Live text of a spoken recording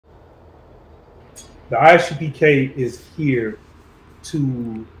The I.S.U.P.K is here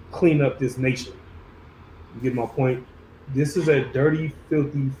to clean up this nation. You get my point? This is a dirty,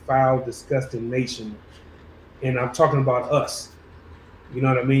 filthy, foul, disgusting nation. And I'm talking about us. You know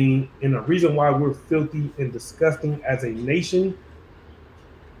what I mean? And the reason why we're filthy and disgusting as a nation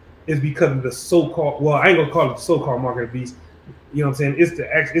is because of the so-called, well, I ain't gonna call it the so-called mark of the beast. You know what I'm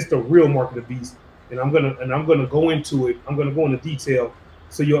saying? It's the real mark of the beast. And I'm gonna go into it. I'm gonna go into detail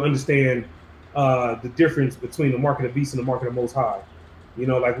so you'll understand the difference between the mark of the beast and the mark of the Most High. You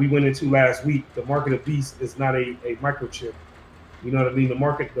know, like we went into last week, the mark of the beast is not a microchip. You know what I mean? The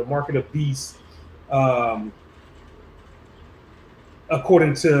mark of the beast,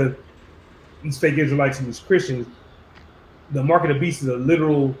 according to these fake Israelites and these Christians, the mark of the beast is a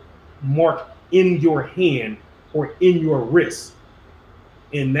literal mark in your hand or in your wrist,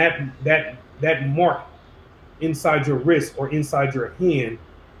 and that mark inside your wrist or inside your hand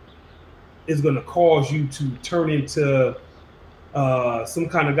is going to cause you to turn into some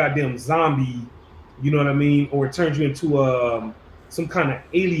kind of goddamn zombie, you know what I mean? Or it turns you into some kind of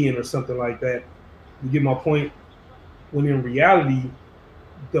alien or something like that. You get my point? When in reality,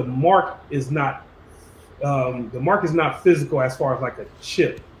 the mark is not physical as far as like a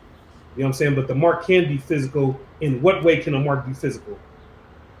chip. You know what I'm saying? But the mark can be physical. In what way can a mark be physical?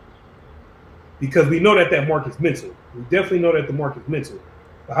 Because we know that mark is mental. We definitely know that the mark is mental.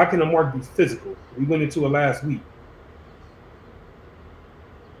 But how can a mark be physical? We went into it last week.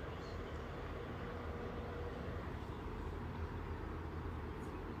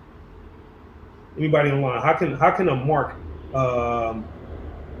 Anybody online? How can a mark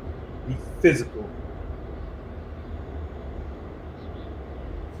be physical?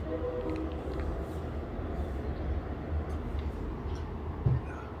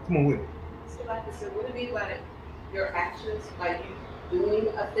 Come on with it. So like I said, would it be like your actions, like you doing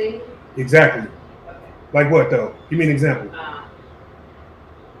a thing? Exactly. Okay. Like what though? Give me an example.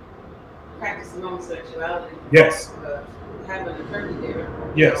 Practicing homosexuality. Yes. Having a turkey there.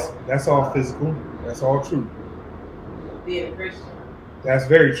 Yes, that's all physical. That's all true. Being a Christian. That's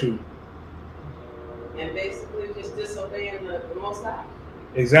very true. And basically just disobeying the Most High.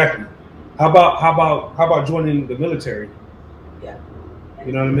 Exactly. How about joining the military? Yeah.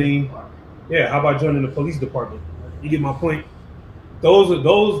 You know what I mean? Yeah. How about joining the police department? You get my point?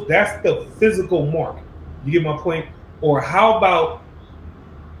 That's the physical mark. You get my point? Or how about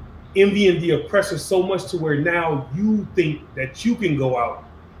envying the oppressor so much to where now you think that you can go out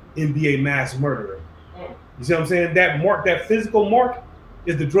and be a mass murderer? You see what I'm saying? That mark, that physical mark,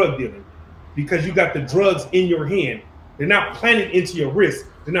 is the drug dealing, because you got the drugs in your hand. They're not planted into your wrist.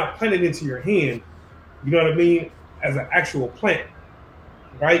 They're not planted into your hand. You know what I mean? As an actual plant,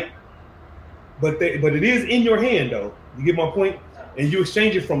 right? But it is in your hand though. You get my point? And you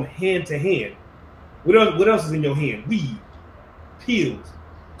exchange it from hand to hand. What else is in your hand? Weed, pills,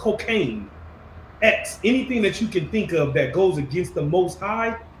 cocaine, X, anything that you can think of that goes against the Most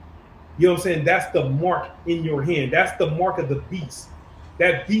High. You know what I'm saying? That's the mark in your hand. That's the mark of the beast.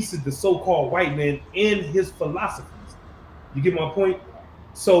 That beast is the so-called white man and his philosophies. You get my point?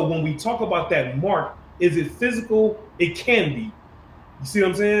 So when we talk about that mark, is it physical? It can be. You see what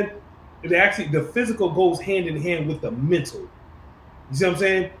I'm saying? The physical goes hand in hand with the mental. You see what I'm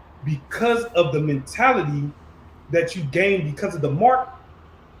saying? Because of the mentality that you gain because of the mark,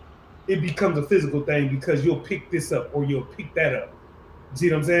 it becomes a physical thing because you'll pick this up or you'll pick that up. You see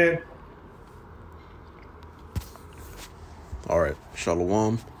what I'm saying? All right,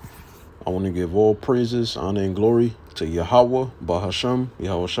 Shalom. I want to give all praises, honor, and glory to Yahweh, Bahasham,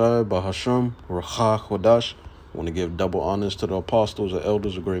 Yahushai, Bahasham, Racha, Chodash. I want to give double honors to the apostles and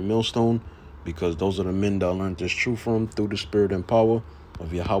elders of Great Millstone, because those are the men that I learned this truth from through the spirit and power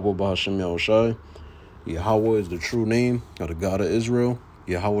of Yahweh, Bahasham, Yahushai. Yahweh is the true name of the God of Israel.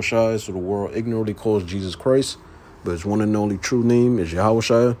 Yahushai is what the world ignorantly calls Jesus Christ, but his one and only true name is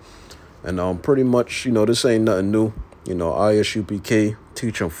Yahushai. And pretty much, this ain't nothing new. I.S.U.P.K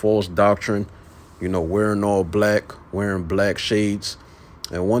teaching false doctrine, wearing all black, wearing black shades.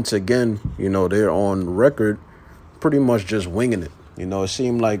 And once again, they're on record pretty much just winging it. It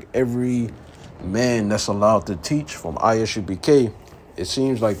seemed like every man that's allowed to teach from I.S.U.P.K, it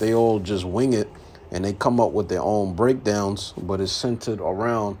seems like they all just wing it and they come up with their own breakdowns, but it's centered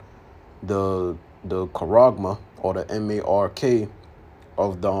around the charagma or the M-A-R-K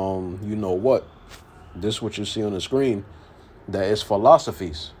of the this what you see on the screen, that is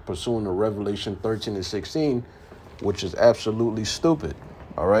philosophies pursuing the Revelation 13 and 16, which is absolutely stupid.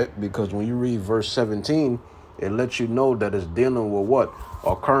 All right, because when you read verse 17, it lets you know that it's dealing with what?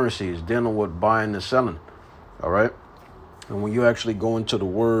 Our currency is dealing with buying and selling. All right. And when you actually go into the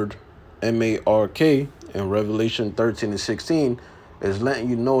word M-A-R-K, in Revelation 13 and 16, is letting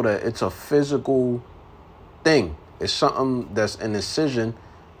you know that it's a physical thing. It's something that's an incision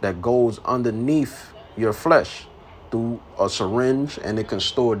that goes underneath your flesh through a syringe, and it can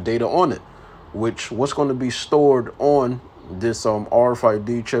store data on it, which what's going to be stored on this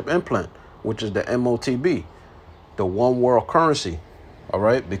RFID chip implant, which is the MOTB, the one world currency. All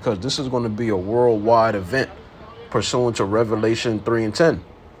right, because this is going to be a worldwide event pursuant to Revelation 3 and 10.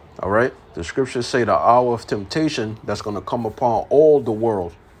 All right, the scriptures say the hour of temptation that's going to come upon all the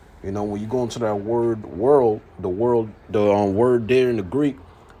world. You know, when you go into that word world, the word there in the Greek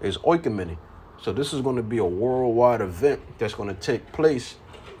is oikoumene. So this is going to be a worldwide event that's going to take place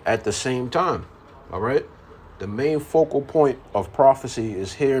at the same time. All right, the main focal point of prophecy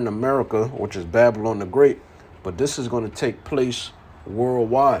is here in America, which is Babylon the Great, but this is going to take place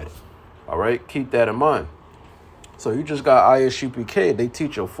worldwide. All right, keep that in mind. So you just got I.S.U.P.K. They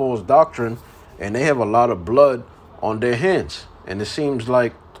teach a false doctrine, and they have a lot of blood on their hands. And it seems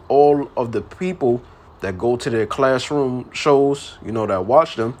like all of the people that go to their classroom shows, you know, that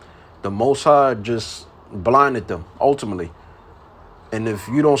watch them, the Most High just blinded them ultimately. And if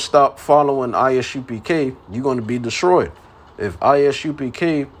you don't stop following I.S.U.P.K, you're going to be destroyed. If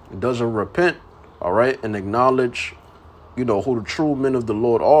I.S.U.P.K doesn't repent, all right, and acknowledge, you know, who the true men of the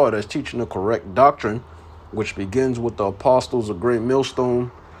Lord are, that's teaching the correct doctrine, which begins with the apostles of Great Millstone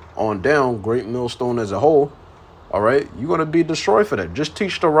on down, Great Millstone as a whole, all right, you're going to be destroyed for that. Just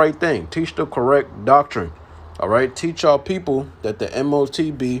teach the right thing. Teach the correct doctrine. All right, teach our people that the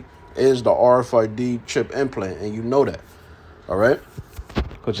MOTB is the RFID chip implant, and you know that. All right,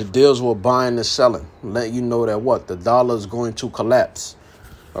 because it deals with buying and selling. Let you know that what? The dollar is going to collapse.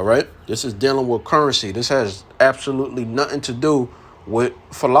 All right, this is dealing with currency. This has absolutely nothing to do with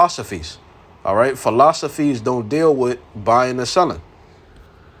philosophies. All right, philosophies don't deal with buying and selling.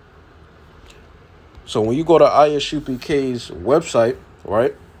 So when you go to I.S.U.P.K's website,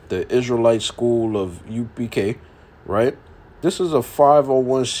 right, the Israelite School of U.P.K, right, this is a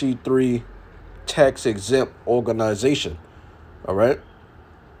 501c3 tax-exempt organization. All right,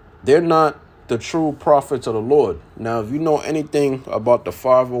 they're not the true prophets of the Lord. Now, if you know anything about the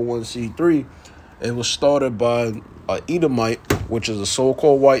 501c3, it was started by an Edomite, which is a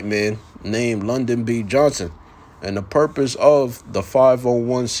so-called white man named Lyndon B. Johnson. And the purpose of the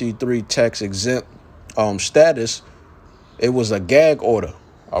 501c3 tax-exempt status, it was a gag order,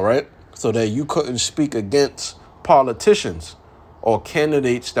 all right, so that you couldn't speak against politicians or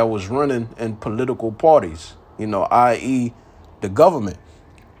candidates that was running in political parties, you know, i.e. the government.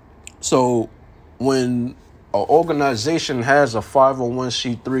 So when an organization has a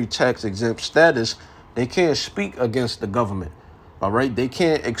 501c3 tax-exempt status, they can't speak against the government, all right? They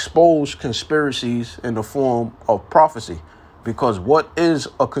can't expose conspiracies in the form of prophecy, because what is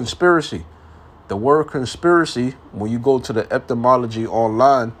a conspiracy? The word conspiracy, when you go to the etymology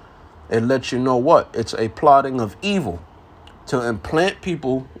online, it lets you know what? It's a plotting of evil to implant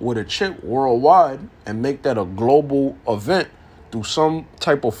people with a chip worldwide and make that a global event through some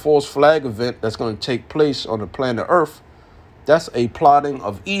type of false flag event that's going to take place on the planet Earth. That's a plotting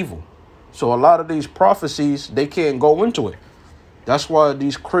of evil. So a lot of these prophecies, they can't go into it. That's why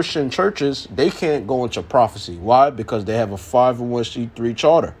these Christian churches, they can't go into prophecy. Why? Because they have a 501c3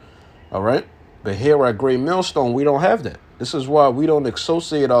 charter. All right. But here at Great Millstone, we don't have that. This is why we don't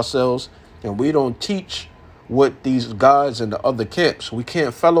associate ourselves and we don't teach with these guys in the other camps. We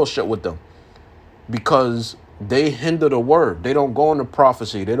can't fellowship with them because they hinder the word. They don't go into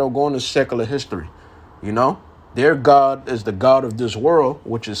prophecy. They don't go into secular history. You know, their God is the God of this world,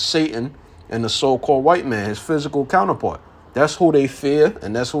 which is Satan and the so-called white man, his physical counterpart. That's who they fear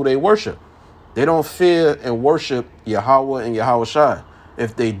and that's who they worship. They don't fear and worship Yahweh and Yahawashi.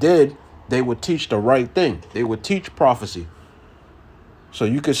 If they did, they would teach the right thing. They would teach prophecy. So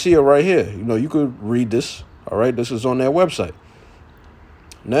you can see it right here. You know, you could read this. All right. This is on their website.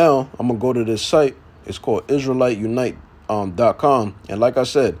 Now I'm going to go to this site. It's called IsraeliteUnite.com. And like I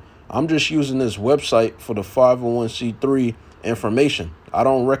said, I'm just using this website for the 501c3 information. I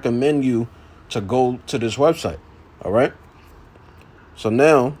don't recommend you to go to this website. All right. So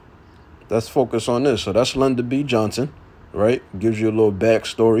now let's focus on this. So that's Lyndon B. Johnson, right? Gives you a little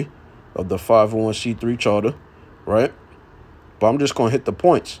backstory of the 501c3 charter, right? But I'm just going to hit the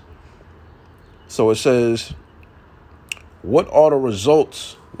points. So it says, what are the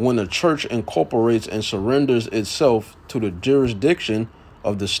results when the church incorporates and surrenders itself to the jurisdiction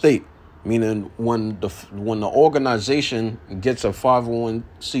of the state? Meaning when the organization gets a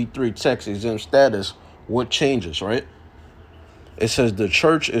 501c3 tax-exempt status, what changes, right? It says the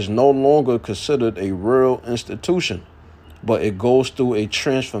church is no longer considered a real institution. but it goes through a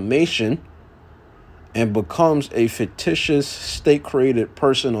transformation and becomes a fictitious state-created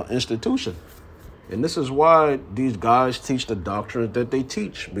person or institution. And this is why these guys teach the doctrines that they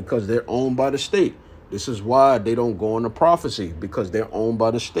teach, because they're owned by the state. This is why they don't go into prophecy, because they're owned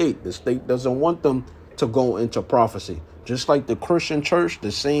by the state. The state doesn't want them to go into prophecy. Just like the Christian church,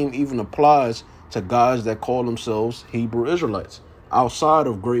 the same even applies to guys that call themselves Hebrew Israelites outside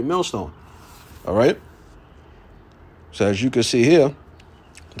of Great Millstone. All right. So as you can see here,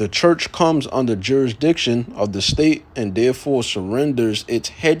 the church comes under jurisdiction of the state and therefore surrenders its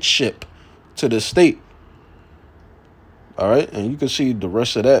headship to the state. All right. And you can see the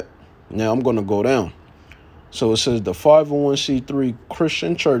rest of that. Now I'm going to go down. So it says the 501c3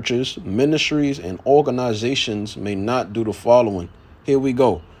 Christian churches, ministries, and organizations may not do the following. Here we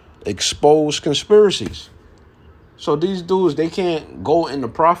go. Expose conspiracies. So these dudes, they can't go into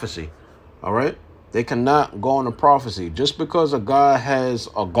prophecy. All right. They cannot go into prophecy. Just because a guy has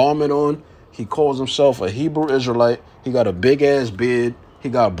a garment on, he calls himself a Hebrew Israelite, he got a big ass beard, he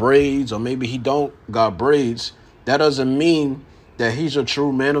got braids, or maybe he don't got braids, that doesn't mean that he's a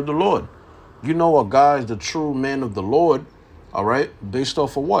true man of the Lord. You know a guy is the true man of the Lord, all right, based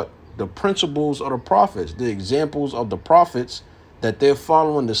off of what? The principles of the prophets, the examples of the prophets, that they're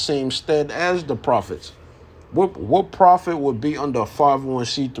following the same stead as the prophets. What prophet would be under a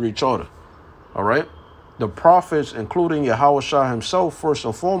 501c3 charter? All right. The prophets, including Yahushua himself, first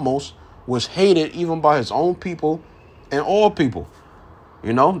and foremost, was hated even by his own people and all people.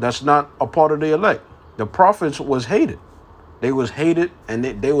 You know, that's not a part of the elect. The prophets was hated. They was hated and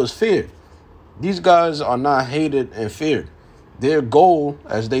they was feared. These guys are not hated and feared. Their goal,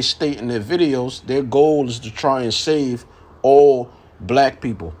 as they state in their videos, their goal is to try and save all black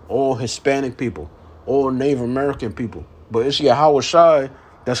people, all Hispanic people, all Native American people. But it's Yahushua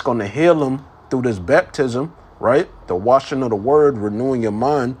that's going to heal them through this baptism, right? The washing of the word, renewing your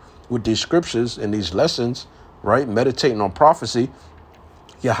mind with these scriptures and these lessons, right? Meditating on prophecy.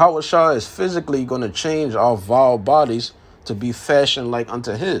 Yahushua is physically going to change our vile bodies to be fashioned like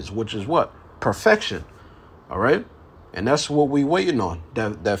unto his, which is what? Perfection. All right. And that's what we waiting on,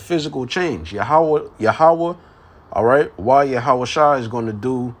 that physical change. Yahweh, all right, why Yahushua is going to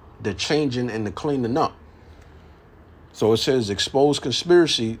do the changing and the cleaning up. So it says expose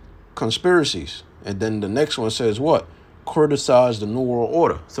conspiracies. And then the next one says what? Criticize the New World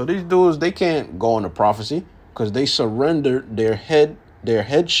Order. So these dudes, they can't go into prophecy because they surrendered their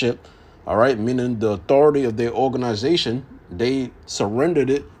headship, all right, meaning the authority of their organization. They surrendered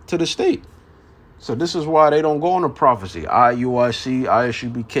it to the state. So this is why they don't go into prophecy. IUIC,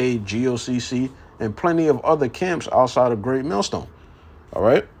 I.S.U.P.K, GOCC, and plenty of other camps outside of Great Millstone. All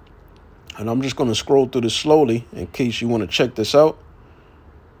right. And I'm just going to scroll through this slowly in case you want to check this out.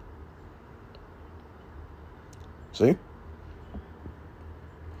 See?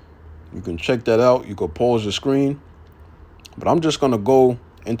 You can check that out. You can pause the screen. But I'm just going to go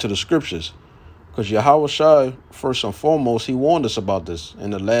into the scriptures. Because Yahushua, first and foremost, he warned us about this.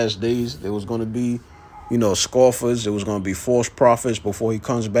 In the last days, there was going to be, you know, scoffers. There was going to be false prophets before he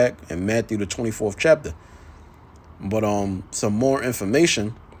comes back in Matthew, the 24th chapter. But some more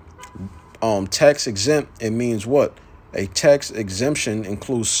information. Tax exempt, it means what? A tax exemption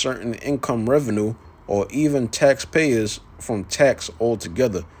includes certain income revenue or even taxpayers from tax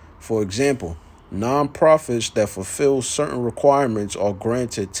altogether. For example, non-profits that fulfill certain requirements are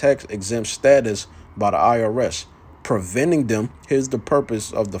granted tax-exempt status by the IRS, preventing them, here's the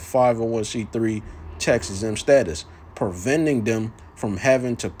purpose of the 501c3 tax-exempt status, preventing them from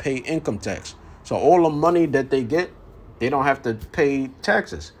having to pay income tax. So all the money that they get, they don't have to pay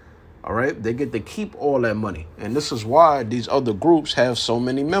taxes, all right? They get to keep all that money. And this is why these other groups have so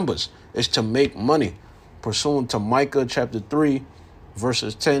many members. It's to make money, pursuant to Micah chapter 3,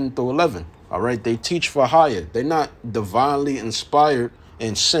 verses 10 through 11. All right, they teach for hire. They're not divinely inspired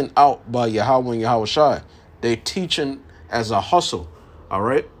and sent out by Yahweh and Yahushua. They're teaching as a hustle. All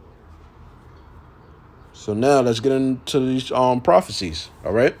right. So now let's get into these prophecies.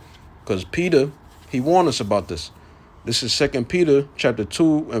 All right, because Peter, he warned us about this. This is 2 Peter chapter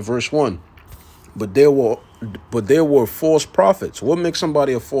 2 and verse 1. But there were false prophets. What makes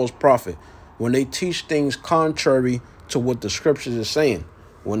somebody a false prophet? When they teach things contrary to what the scriptures are saying.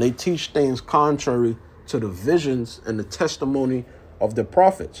 When they teach things contrary to the visions and the testimony of the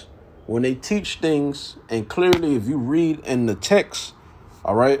prophets. When they teach things, and clearly if you read in the text,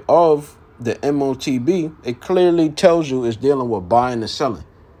 all right, of the MOTB, it clearly tells you it's dealing with buying and selling.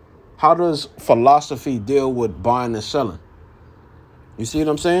 How does philosophy deal with buying and selling? You see what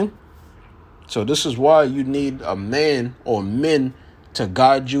I'm saying? So this is why you need a man or men to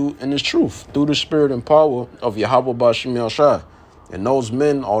guide you in his truth through the spirit and power of Yahweh Ba'Shem Yahushua. And those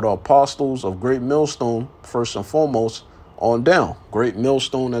men are the apostles of Great Millstone, first and foremost, on down. Great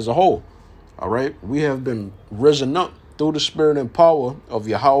Millstone as a whole. All right. We have been risen up through the spirit and power of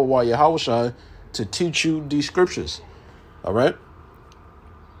Yahweh Yahushua to teach you these scriptures. All right.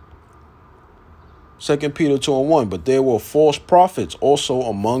 2 Peter 2:1. But there were false prophets also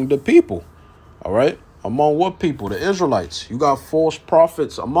among the people. All right. Among what people? The Israelites. You got false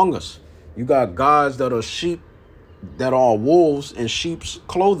prophets among us. You got guys that are sheep, that are wolves in sheep's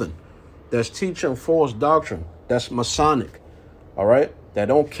clothing, that's teaching false doctrine, that's Masonic. All right. That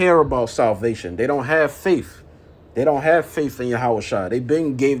don't care about salvation. They don't have faith. They don't have faith in Yahushua. They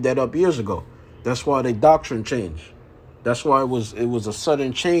been gave that up years ago. That's why their doctrine changed. That's why it was a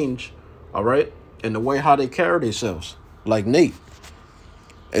sudden change, all right, in the way how they carry themselves. Like Nate.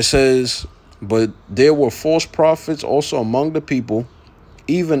 It says, but there were false prophets also among the people,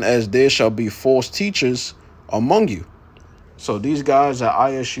 even as there shall be false teachers among you. So these guys at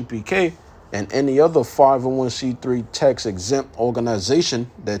I.S.U.P.K. and any other 501c3 tax exempt organization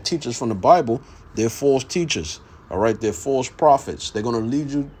that teaches from the Bible, they're false teachers. All right. They're false prophets. They're going to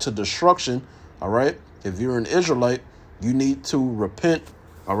lead you to destruction. All right. If you're an Israelite, you need to repent.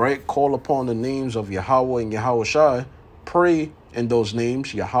 All right. Call upon the names of Yahweh and Yahushua. Pray in those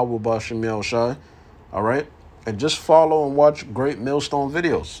names, Yahweh Ba'Shem Yahushua. All right. And just follow and watch Great Millstone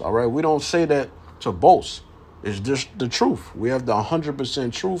videos. All right. We don't say that to boast. It's just the truth. We have the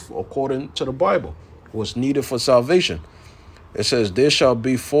 100% truth according to the Bible, what's needed for salvation. It says, there shall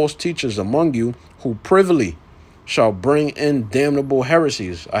be false teachers among you who privily shall bring in damnable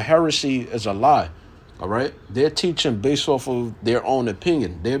heresies. A heresy is a lie. All right. They're teaching based off of their own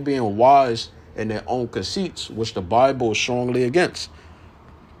opinion. They're being wise in their own conceits, which the Bible is strongly against.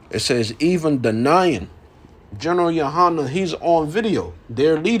 It says, even denying General Yohana, he's on video,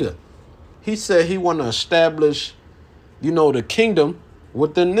 their leader. He said he want to establish, the kingdom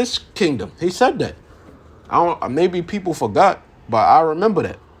within this kingdom. He said that. Maybe people forgot, but I remember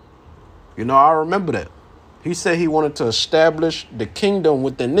that. I remember that. He said he wanted to establish the kingdom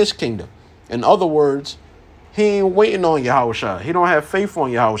within this kingdom. In other words, he ain't waiting on Yahushua. He don't have faith on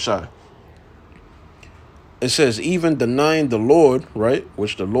Yahushua. It says, even denying the Lord, right,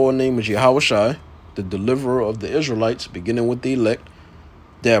 which the Lord name is Yahushua, the deliverer of the Israelites, beginning with the elect,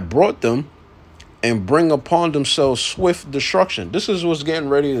 that brought them and bring upon themselves swift destruction. This is what's getting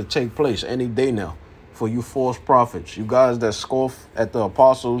ready to take place any day now for you false prophets. You guys that scoff at the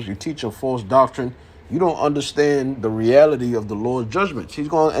apostles, you teach a false doctrine. You don't understand the reality of the Lord's judgments. He's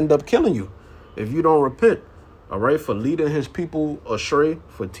going to end up killing you if you don't repent. All right. For leading his people astray,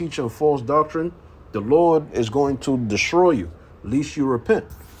 for teaching false doctrine, the Lord is going to destroy you, lest you repent.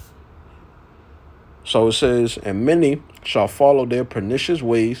 So it says, and many shall follow their pernicious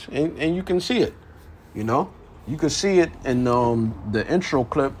ways. And you can see it, you can see it in the intro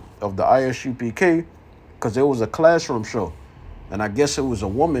clip of the I.S.U.P.K. because there was a classroom show. And I guess it was a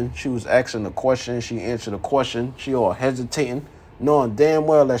woman. She was asking a question. She answered a question. She all hesitating, knowing damn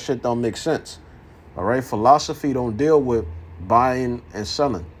well that shit don't make sense. All right. Philosophy don't deal with buying and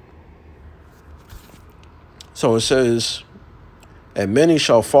selling. So it says, and many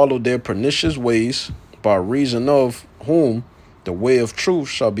shall follow their pernicious ways, by reason of whom the way of truth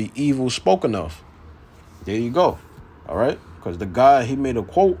shall be evil spoken of. There you go. All right. Because the guy, he made a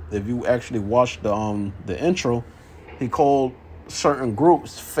quote. If you actually watch the intro, he called certain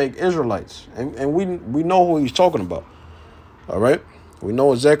groups fake Israelites. And we know who he's talking about. All right. We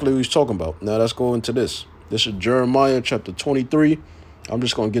know exactly who he's talking about. Now let's go into this. This is Jeremiah chapter 23. I'm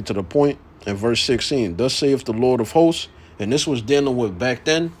just going to get to the point in verse 16. Thus saith the Lord of hosts. And this was dealing with back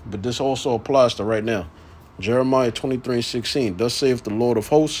then, but this also applies to right now. Jeremiah 23:16. Thus saith the Lord of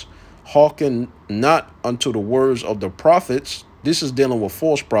hosts, hearken not unto the words of the prophets. This is dealing with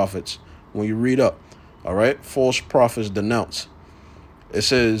false prophets when you read up. All right. False prophets denounce. It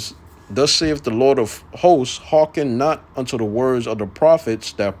says, thus saith the Lord of hosts, hearken not unto the words of the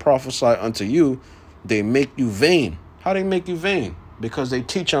prophets that prophesy unto you. They make you vain. How they make you vain? Because they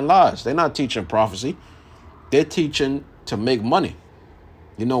teaching lies. They're not teaching prophecy. They're teaching to make money.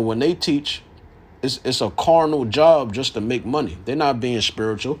 When they teach, it's a carnal job just to make money. They're not being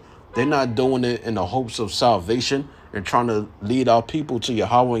spiritual. They're not doing it in the hopes of salvation and trying to lead our people to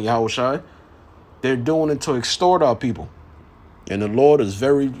Yahweh and Yahushua. They're doing it to extort our people. And the Lord is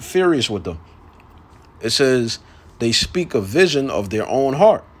very furious with them. It says they speak a vision of their own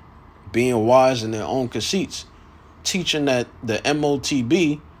heart, being wise in their own conceits, teaching that the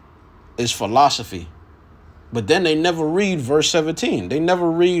MOTB is philosophy. But then they never read verse 17. They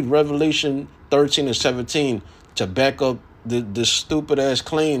never read Revelation 13 and 17 to back up the stupid ass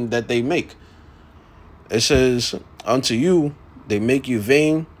claim that they make. It says, unto you, they make you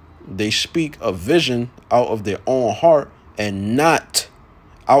vain. They speak a vision out of their own heart and not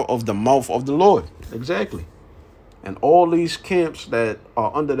out of the mouth of the Lord. Exactly. And all these camps that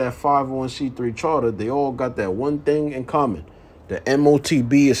are under that 501c3 charter, they all got that one thing in common. The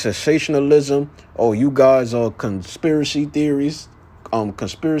MOTB is sensationalism. Oh, you guys are conspiracy theories,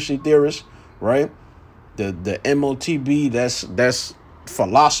 conspiracy theorists, right? The MOTB, that's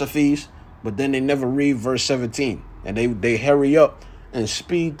philosophies, but then they never read verse 17, and they hurry up and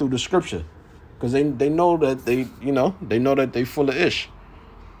speed through the scripture because they know that they know that they full of ish.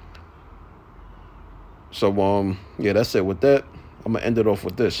 So yeah, that's it with that. I'm gonna end it off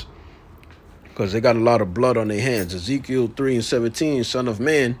with this because they got a lot of blood on their hands. Ezekiel 3:17, Son of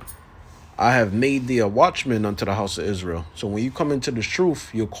man, I have made thee a watchman unto the house of Israel. So when you come into this truth,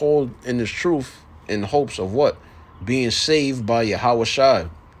 you're called in this truth in hopes of what? Being saved by Yahweh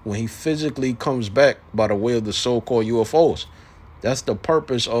when he physically comes back by the way of the so-called UFOs. That's the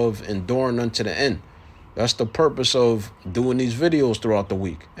purpose of enduring unto the end. That's the purpose of doing these videos throughout the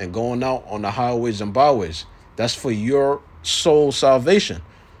week and going out on the highways and byways. That's for your soul salvation.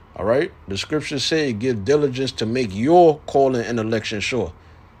 All right. The scriptures say give diligence to make your calling and election sure.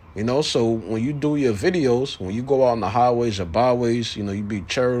 You know, so when you do your videos, when you go out on the highways and byways, you know, you be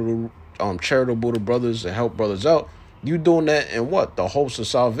charitable to brothers and help brothers out. You doing that in what? The hopes of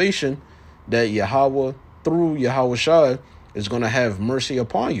salvation that Yahweh, through Yahweh Shai, is going to have mercy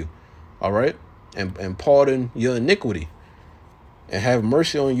upon you. All right. And pardon your iniquity and have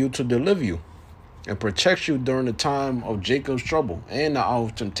mercy on you to deliver you and protect you during the time of Jacob's trouble and the hour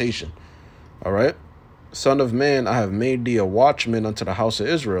of temptation. All right. Son of man, I have made thee a watchman unto the house of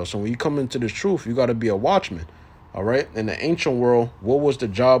Israel. So when you come into this truth, you got to be a watchman. All right. In the ancient world, what was the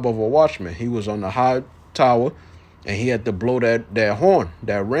job of a watchman? He was on the high tower and he had to blow that horn,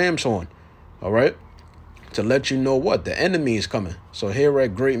 that ram's horn. All right. To let you know what? The enemy is coming. So here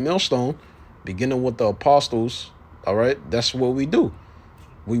at Great Millstone, beginning with the apostles, all right, that's what we do.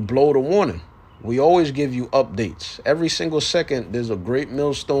 We blow the warning. We always give you updates. Every single second, there's a Great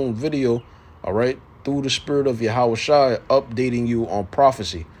Millstone video, all right, through the spirit of Yahweh Shai, updating you on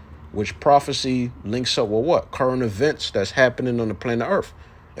prophecy, which prophecy links up with what? Current events that's happening on the planet Earth.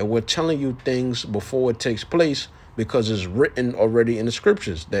 And we're telling you things before it takes place because it's written already in the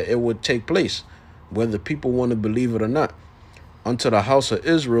scriptures that it would take place, whether people want to believe it or not. Unto the house of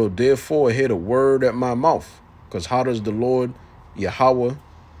Israel, therefore, hear the word at my mouth. Because how does the Lord Yahweh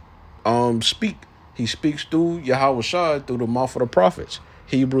speak? He speaks through Yahweh Shai, through the mouth of the prophets.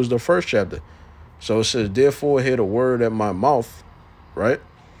 Hebrews, the 1st chapter. So it says, therefore, hear the word at my mouth, right?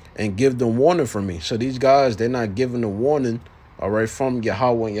 And give them warning from me. So these guys, they're not giving the warning, all right, from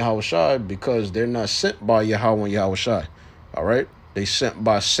Yahweh and Yahweh Shai because they're not sent by Yahweh and Yahweh Shai, all right? They sent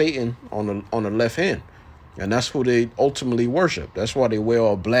by Satan on the left hand. And that's who they ultimately worship. That's why they wear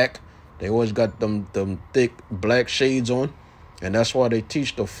all black. They always got them thick black shades on. And that's why they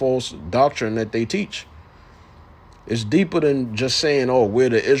teach the false doctrine that they teach. It's deeper than just saying, oh, we're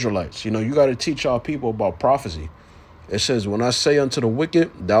the Israelites. You know, you got to teach our people about prophecy. It says, when I say unto the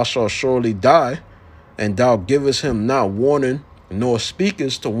wicked, thou shalt surely die, and thou givest him not warning, nor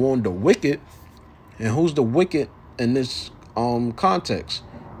speakest to warn the wicked. And who's the wicked in this context?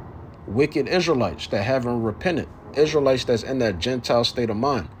 Wicked Israelites that haven't repented. Israelites that's in that Gentile state of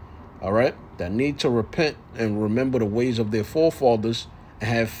mind. All right. That need to repent and remember the ways of their forefathers and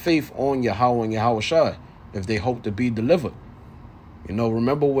have faith on Yahweh and Yahweh Shai if they hope to be delivered. You know,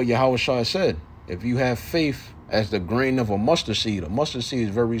 remember what Yahweh Shai said. If you have faith as the grain of a mustard seed is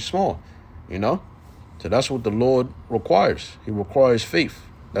very small, you know. So that's what the Lord requires. He requires faith.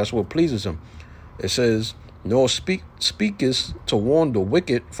 That's what pleases him. It says, nor speakest to warn the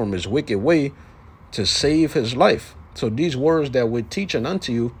wicked from his wicked way to save his life. So these words that we're teaching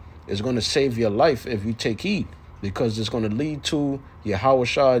unto you is going to save your life if you take heed, because it's going to lead to Yahweh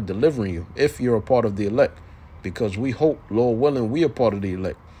Shai delivering you if you're a part of the elect, because we hope, Lord willing, we are part of the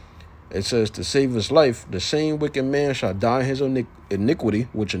elect. It says to save his life, the same wicked man shall die in his iniquity,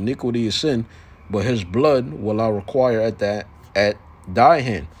 which iniquity is sin, but his blood will I require at thy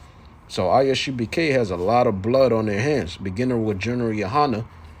hand. So I.S.U.P.K has a lot of blood on their hands, beginning with General Yohana.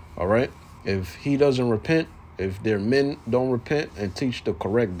 All right. If he doesn't repent, if their men don't repent and teach the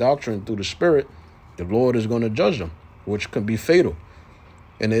correct doctrine through the spirit, the Lord is going to judge them, which can be fatal.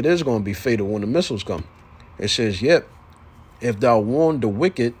 And it is going to be fatal when the missiles come. It says, yet, if thou warn the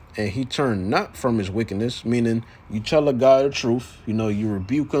wicked and he turn not from his wickedness, meaning you tell a guy the truth, you know, you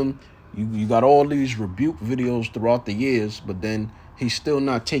rebuke him. You got all these rebuke videos throughout the years, but then he's still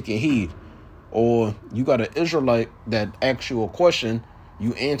not taking heed. Or you got an Israelite that asks you a question,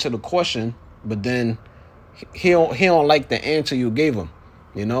 you answer the question, but then he don't like the answer you gave him.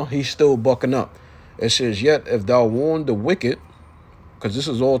 You know, he's still bucking up. It says, yet if thou warn the wicked, because this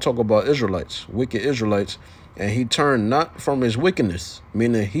is all talk about Israelites, wicked Israelites, and he turned not from his wickedness,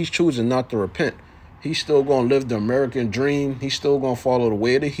 meaning he's choosing not to repent. He's still going to live the American dream. He's still going to follow the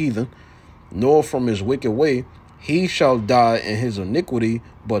way of the heathen, nor from his wicked way. He shall die in his iniquity,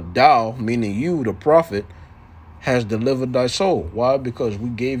 but thou, meaning you, the prophet, has delivered thy soul. Why? Because we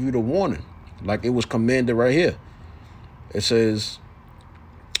gave you the warning, like it was commanded right here. It says,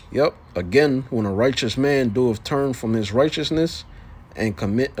 yep, again, when a righteous man doeth turn from his righteousness and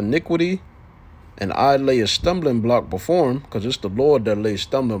commit iniquity, and I lay a stumbling block before him, because it's the Lord that lays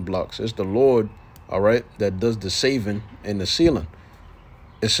stumbling blocks. It's the Lord, all right, that does the saving and the sealing.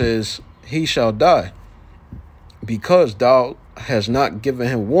 It says, he shall die. Because thou hast not given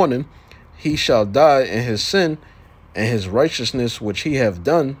him warning, he shall die in his sin, and his righteousness which he have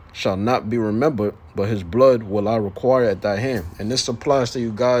done shall not be remembered, but his blood will I require at thy hand. And this applies to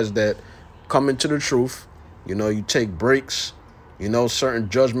you guys that come into the truth. You know, you take breaks. You know, certain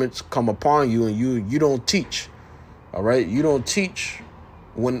judgments come upon you, and you don't teach. All right, you don't teach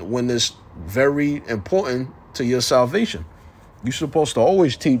when it's very important to your salvation. You're supposed to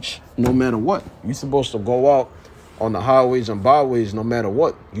always teach no matter what. You're supposed to go out on the highways and byways no matter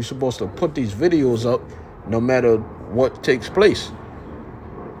what. You're supposed to put these videos up no matter what takes place.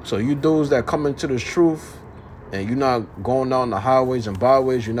 So you dudes that come into this truth and you're not going down the highways and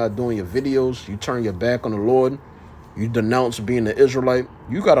byways, you're not doing your videos, you turn your back on the Lord, you denounce being an Israelite,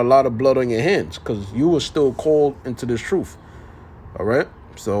 you got a lot of blood on your hands because you were still called into this truth. All right?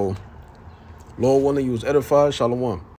 So, Lord willing, you was edified. Shalom.